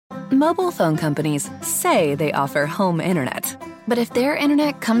Mobile phone companies say they offer home internet. But if their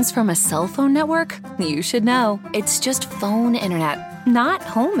internet comes from a cell phone network, you should know. It's just phone internet, not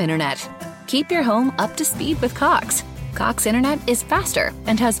home internet. Keep your home up to speed with Cox. Cox internet is faster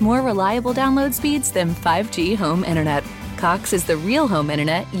and has more reliable download speeds than 5G home internet. Cox is the real home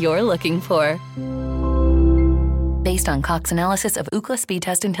internet you're looking for. Based on Cox analysis of Ookla speed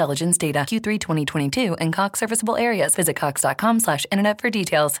test intelligence data Q3 2022 and Cox serviceable areas, visit cox.com/internet for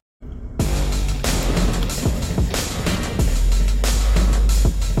details.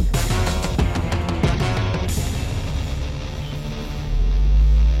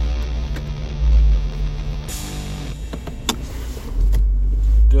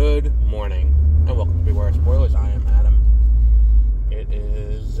 Good morning, and welcome to Beware Spoilers. I am Adam. It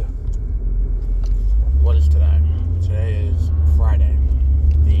is... What is today? Today is Friday,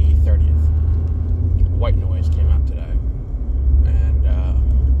 the 30th. White Noise came out today. And,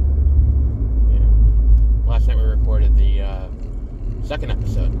 last night we recorded the second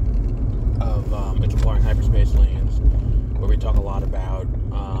episode of Exploring Hyperspace Lanes, where we talk a lot about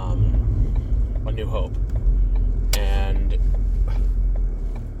A New Hope. And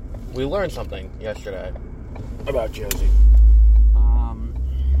we learned something yesterday about Josie.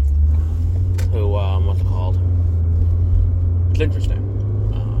 Who, what's it called? It's interesting.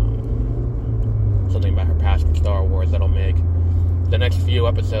 Something about her past in Star Wars that'll make the next few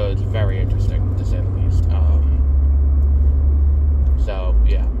episodes very interesting, to say the least.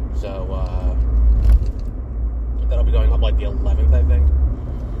 That'll be going up like the 11th, I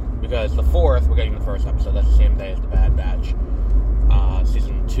think. Because the 4th, we're getting the first episode. That's the same day as the Bad Batch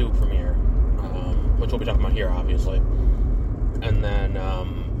Season 2 premiere, which we'll be talking about here, obviously. And then,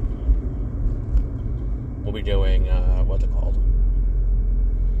 we'll be doing, what's it called?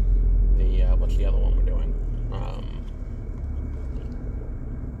 What's the other one we're doing?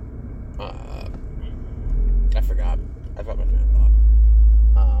 I forgot. I thought my train of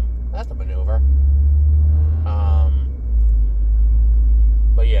thought. That's a maneuver.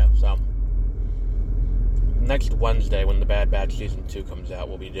 But yeah, so next Wednesday, when the Bad Batch Season 2 comes out,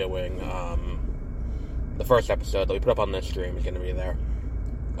 we'll be doing, the first episode that we put up on this stream is going to be there.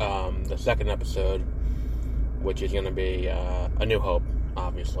 The second episode, which is going to be A New Hope,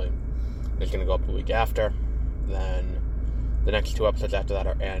 obviously, is going to go up the week after. Then the next two episodes after that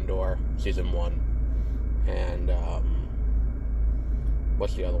are Andor, Season 1. And,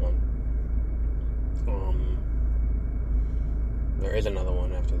 what's the other one? There is another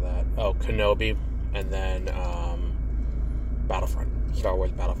one after that. Oh, Kenobi, and then, Battlefront. Star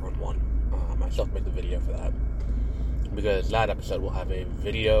Wars Battlefront 1. I still have to make the video for that. Because that episode will have a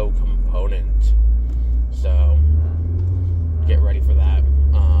video component. So, get ready for that.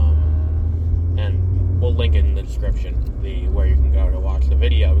 And we'll link in the description where you can go to watch the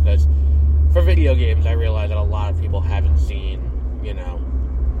video, because for video games, I realize that a lot of people haven't seen,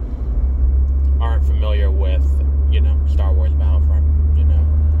 aren't familiar with, Star Wars Battlefront,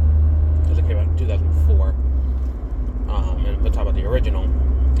 because it came out in 2004. And we'll talk about the original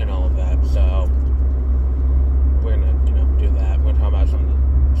and all of that. So, we're gonna, do that. We're gonna talk about some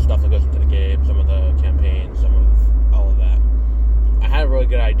of the stuff that goes into the game, some of the campaigns, some of all of that. I had a really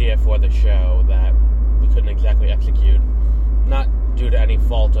good idea for the show that we couldn't exactly execute, not due to any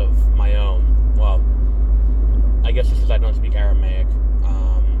fault of my own. Well, I guess it's because I don't speak Aramaic,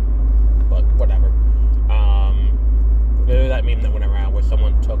 but whatever. There was that meme that went around where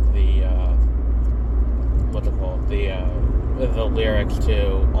someone took the, what's it called, the lyrics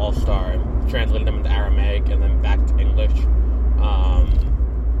to All-Star and translated them into Aramaic and then back to English.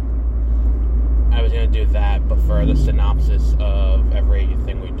 I was going to do that, but for the synopsis of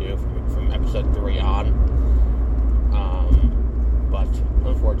everything we do from episode 3 on. But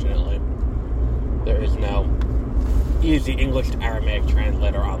unfortunately, there is no easy English to Aramaic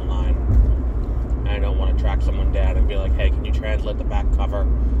translator online. And I don't want to track someone down and be like, hey, can you translate the back cover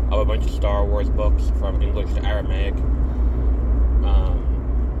of a bunch of Star Wars books from English to Aramaic?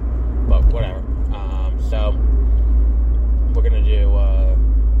 But whatever. So we're gonna do,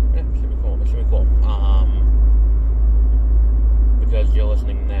 it should be cool. It should be cool. Because you're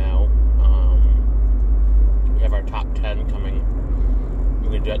listening now, we have our top 10 coming. We're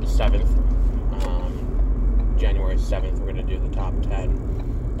gonna do it the 7th, January 7th. We're gonna do the top 10.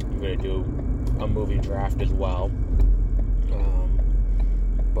 We're gonna do a movie draft as well.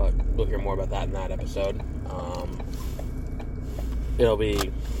 But we'll hear more about that in that episode. It'll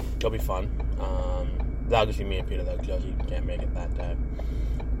be fun. That'll just be me and Peter, though, because Josie can't make it that day.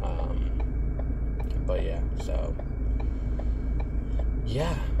 But yeah, so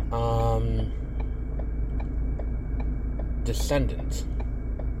yeah. Descendant.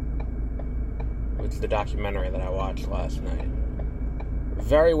 includes the documentary that I watched last night.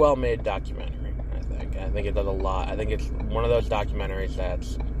 Very well made documentary, I think. I think it does a lot. I think it's one of those documentaries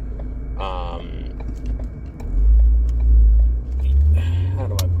that's, how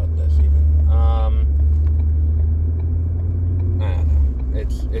do I put this even? I don't know.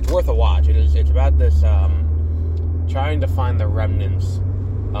 It's worth a watch. It's about this, trying to find the remnants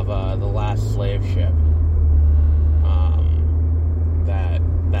of the last slave ship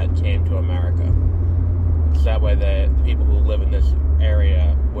that came to America. So that way the people who live in this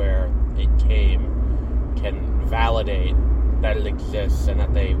area where it came can validate that it exists and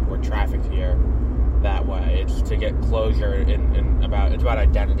that they were trafficked here that way. It's to get closure it's about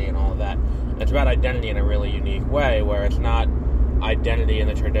identity and all of that. And it's about identity in a really unique way, where it's not identity in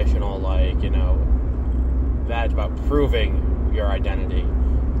the traditional, that's about proving your identity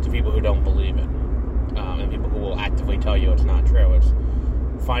to people who don't believe it, and people who will actively tell you it's not true. It's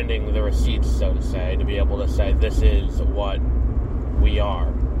finding the receipts, so to say, to be able to say, this is what we are.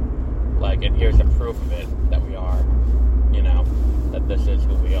 And here's the proof of it, that we are, that this is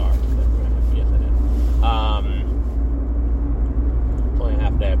who we are. Yes, I did. It's only a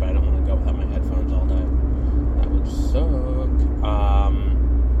half day, but I don't want to go without my headphones all day. That would suck.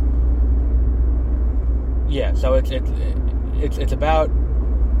 Yeah, so it's about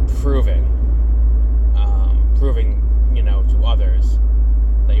proving, to others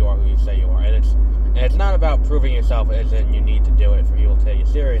that you are who you say you are, and it's not about proving yourself as in you need to do it for people to take you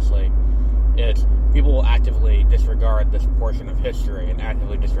seriously. It's people will actively disregard this portion of history and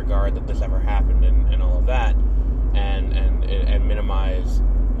actively disregard that this ever happened and all of that, and minimize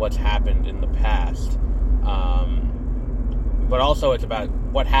what's happened in the past. But also it's about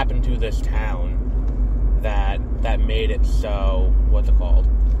what happened to this town that made it so,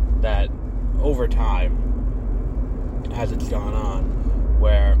 that over time, as it's gone on,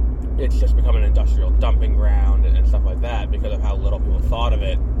 where it's just become an industrial dumping ground and stuff like that because of how little people thought of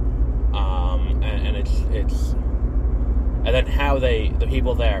it, and then how the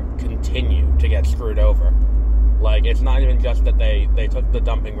people there continue to get screwed over. It's not even just that they took the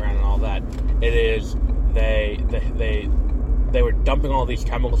dumping ground and all that. It is they were dumping all these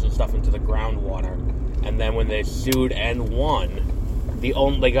chemicals and stuff into the groundwater, and then when they sued and won, each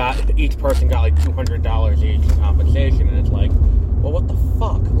person got $200 each in compensation, and it's well, what the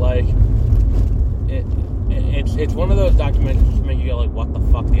fuck? It's one of those documentaries that make you go what the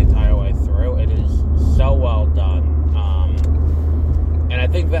fuck the entire way through. It is so well done, and I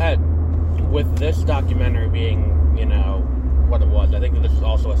think that with this documentary being, what it was, I think that this is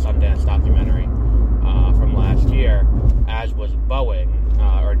also a Sundance documentary from last year, as was Boeing,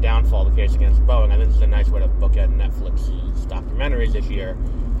 or Downfall, the case against Boeing. I think this is a nice way to bookend Netflix's documentaries this year,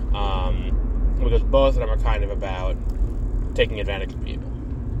 because both of them are kind of about taking advantage of people.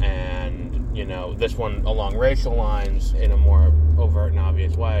 And, this one along racial lines in a more overt and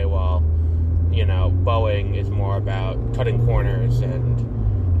obvious way, while, Boeing is more about cutting corners and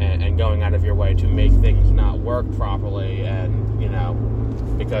going out of your way to make things not work properly, and,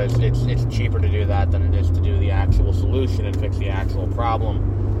 because it's cheaper to do that than it is to do the actual solution and fix the actual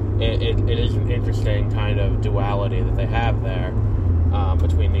problem. It is an interesting kind of duality that they have there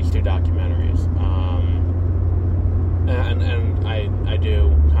between these two documentaries. And I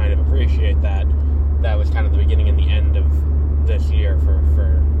do kind of appreciate that was kind of the beginning and the end of this year for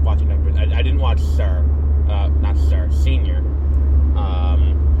watching documentaries. I didn't watch Senior,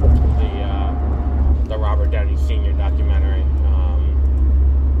 the Robert Downey Sr. documentary.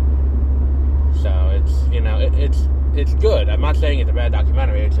 So it's good. I'm not saying it's a bad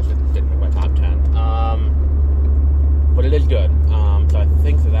documentary. It's just it didn't make my top 10. But it is good. So I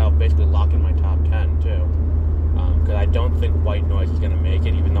think that'll basically lock in my top 10 too. Because I don't think White Noise is going to make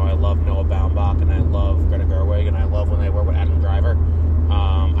it, even though I love Noah Baumbach and I love Greta Gerwig and I love when they work with Adam Driver.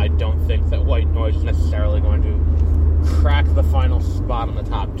 I don't think that White Noise is necessarily going to crack the final spot in the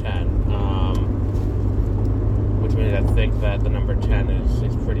top 10. Which means I think that the number 10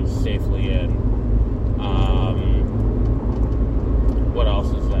 is pretty safely in. What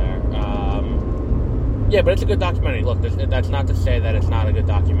else is there? Yeah, but it's a good documentary. Look, that's not to say that it's not a good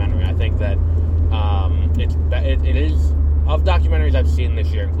documentary. I think that it is, of documentaries I've seen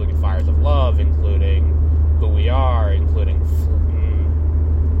this year, including Fires of Love, including Who We Are, including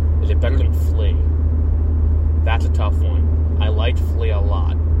is it better than Flea? That's a tough one. I liked Flea a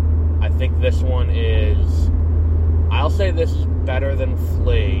lot. I think this one is, I'll say this is better than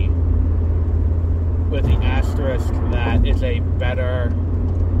Flea, with the asterisk that it's a better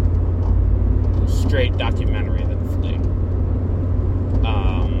straight documentary than Flea.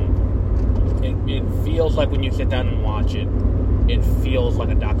 It feels like when you sit down and watch it, it feels like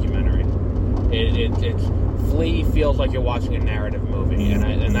a documentary. It's Flea feels like you're watching a narrative movie,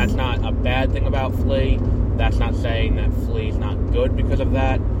 and that's not a bad thing about Flea. That's not saying that Flea's not good because of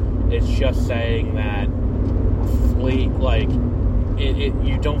that. It's just saying that Flea, like,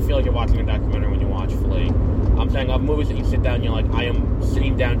 you don't feel like you're watching a documentary when you watch Flea. I'm saying of movies that you sit down and you're like, I am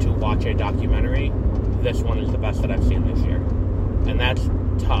sitting down to watch a documentary, this one is the best that I've seen this year. And that's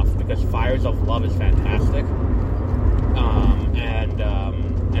tough, because Fires of Love is fantastic.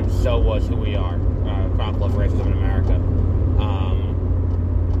 And so was Who We Are, Chronicle of Racism in America.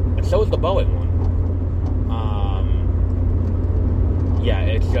 And so was the Boeing one.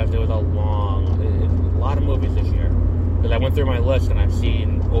 It's just, it was a lot of movies this year. Because I went through my list and I've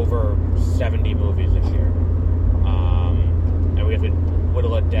seen over 70 movies this year. And we have to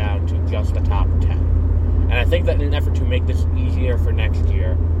whittle it down to just the top 10. And I think that in an effort to make this easier for next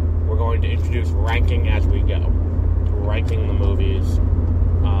year, we're going to introduce ranking as we go. Ranking the movies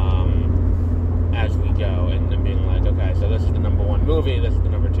as we go. And being like, okay, so this is the number one movie, this is the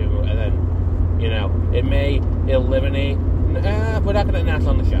number two movie. And then, it may eliminate... we're not going to announce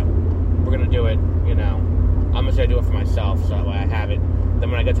on the show. We're going to do it, I'm going to say I do it for myself, so that way I have it. Then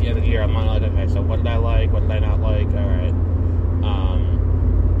when I get to the end of the year, I'm like, okay, so what did I like? What did I not like? All right.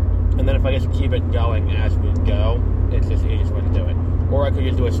 And then if I just keep it going as we go, it's just the easiest way to do it. Or I could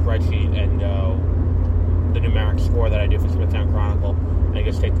just do a spreadsheet and go the numeric score that I do for Smithtown Chronicle, and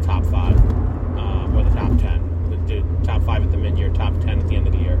just take the top 5, or the top 10. We'll do top 5 at the mid-year, top 10 at the end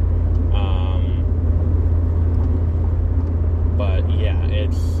of the year. But yeah,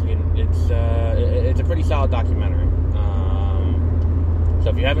 it's a pretty solid documentary. So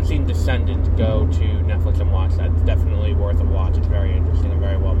if you haven't seen Descendant, go to Netflix and watch that. It's definitely worth a watch. It's very interesting and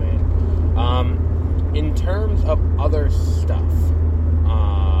very well made. In terms of other stuff,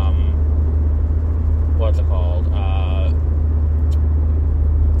 what's it called?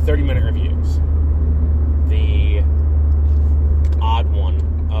 30-minute reviews. The odd one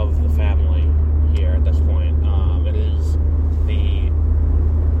of the family here at this point. It is the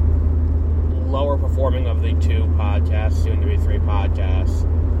lower performing of the 2 podcasts, soon to be 3 podcasts,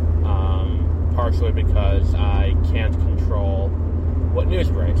 partially because I can't control what news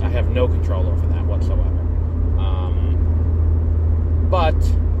breaks. I have no control over that whatsoever. But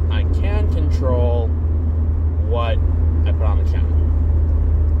I can control what I put on the channel.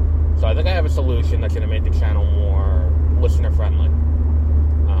 So I think I have a solution that's going to make the channel more listener-friendly,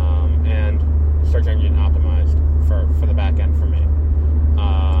 and search engine optimized for the back end for me.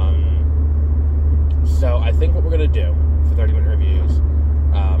 So I think what we're going to do for 30-minute reviews,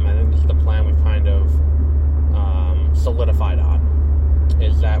 I think this is the plan we've kind of solidified on,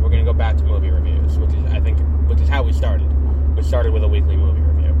 is that we're going to go back to movie reviews, which is how we started. We started with a weekly movie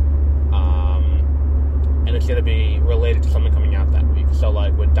review. And it's going to be related to something coming out that week. So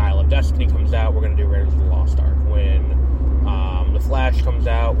like when Dial of Destiny comes out, we're going to do Raiders of the Lost Ark. When The Flash comes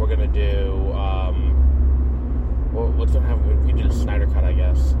out, we're going to do... what's going to happen? We did a Snyder Cut, I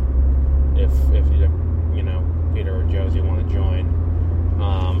guess. If Peter or Josie want to join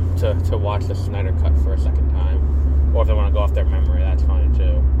to watch the Snyder Cut for a second time. Or if they want to go off their memory, that's fine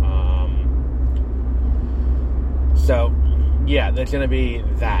too. So, yeah, there's going to be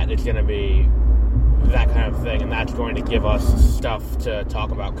that. It's going to be that kind of thing, and that's going to give us stuff to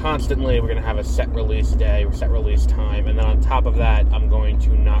talk about constantly. We're going to have a set release day, or set release time, and then on top of that, I'm going to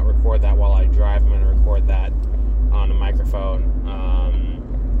not record that while I drive. I'm going to record that on a microphone,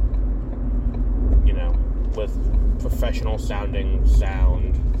 with professional sounding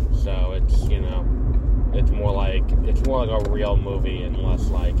sound. So it's it's more like a real movie and less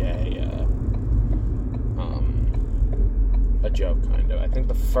like a joke, kind of. I think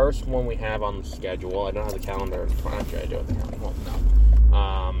the first one we have on the schedule, I don't have the calendar in front of me. I do have the calendar. Well,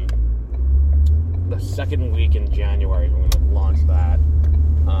 no. The second week in January, we're going to launch that.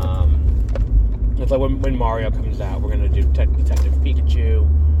 It's like when Mario comes out, we're going to do Detective Pikachu.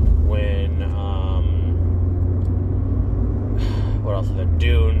 When, what else is there?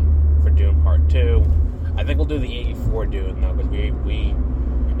 Dune, for Dune Part 2. I think we'll do the 84 Dune, though, because we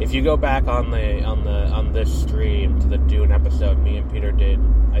if you go back on this stream to the Dune episode, me and Peter did,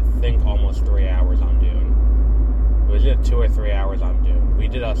 I think, almost 3 hours on Dune. We did 2 or 3 hours on Dune. We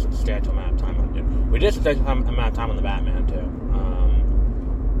did a substantial amount of time on Dune. We did a substantial amount of time on the Batman, too.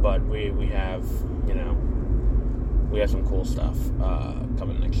 But we have, we have some cool stuff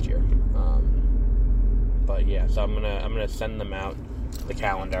coming next year. But yeah, so I'm gonna send them out the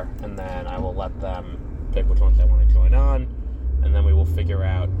calendar, and then I will let them pick which ones they want to join on, and then we will figure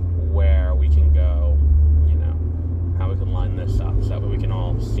out where we can go, how we can line this up so that we can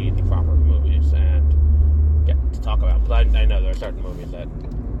all see the proper movies and get to talk about. Because I know there are certain movies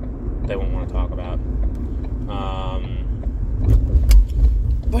that they won't want to talk about.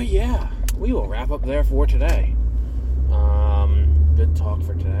 But yeah, we will wrap up there for today. Good talk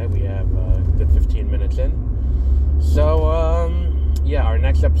for today. We have a good 15 minutes in. So, yeah, our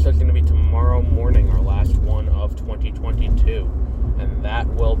next episode is going to be tomorrow morning, our last one of 2022. And that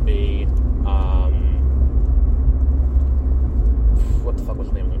will be, what the fuck was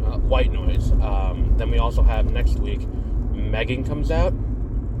the name of it? White Noise. Then we also have next week, Megan comes out.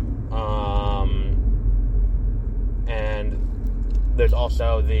 And there's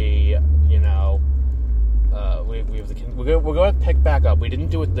also the, we're going to pick back up. We didn't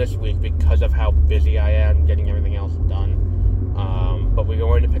do it this week because of how busy I am getting everything else done. But we're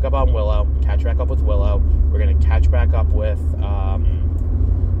going to pick up on Willow, catch back up with Willow. We're going to catch back up with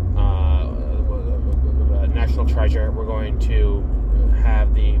National Treasure. We're going to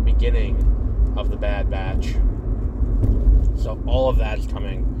have the beginning of the Bad Batch. So all of that is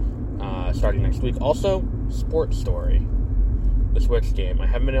coming starting next week. Also, Sports Story, the Switch game. I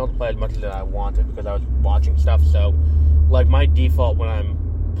haven't been able to play as much as I wanted because I was watching stuff. So, my default when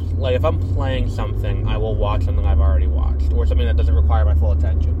if I'm playing something, I will watch something I've already watched, or something that doesn't require my full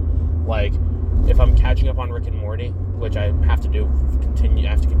attention. If I'm catching up on Rick and Morty, which I have to I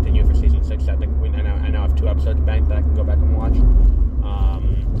have to continue for season 6. I think I now have 2 episodes banked that I can go back and watch.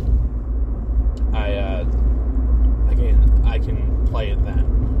 I can play it then,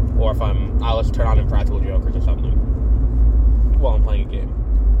 or if I'll just turn on Impractical Jokers or something while I'm playing a game.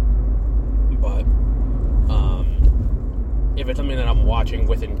 But if it's something that I'm watching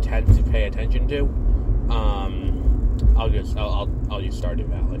with intent to pay attention to, I'll use Stardew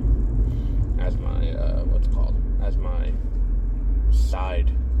Valley as my as my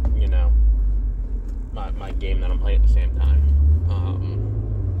side, my game that I'm playing at the same time.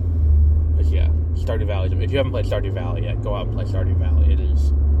 Yeah, Stardew Valley. If you haven't played Stardew Valley yet, go out and play Stardew Valley. It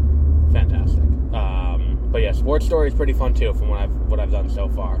is fantastic. But yeah, Sports Story is pretty fun too, from what I've done so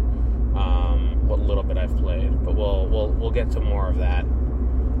far. What little bit I've played, but we'll get to more of that.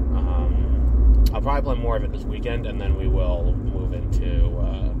 I'll probably play more of it this weekend, and then we will move into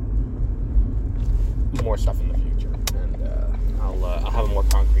more stuff in the future. And I'll have a more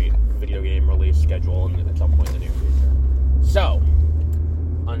concrete video game release schedule at some point in the near future. So,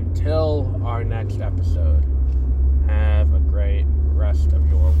 until our next episode, have a great rest of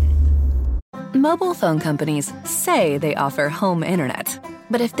your week. Mobile phone companies say they offer home internet.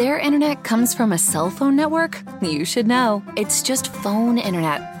 But if their internet comes from a cell phone network, you should know. It's just phone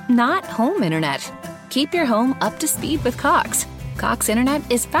internet, not home internet. Keep your home up to speed with Cox. Cox internet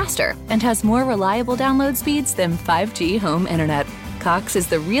is faster and has more reliable download speeds than 5G home internet. Cox is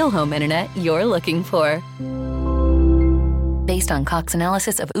the real home internet you're looking for. Based on Cox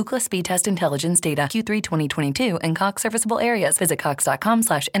analysis of Ookla speed test intelligence data Q3 2022 and Cox serviceable areas, visit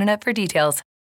cox.com/internet for details.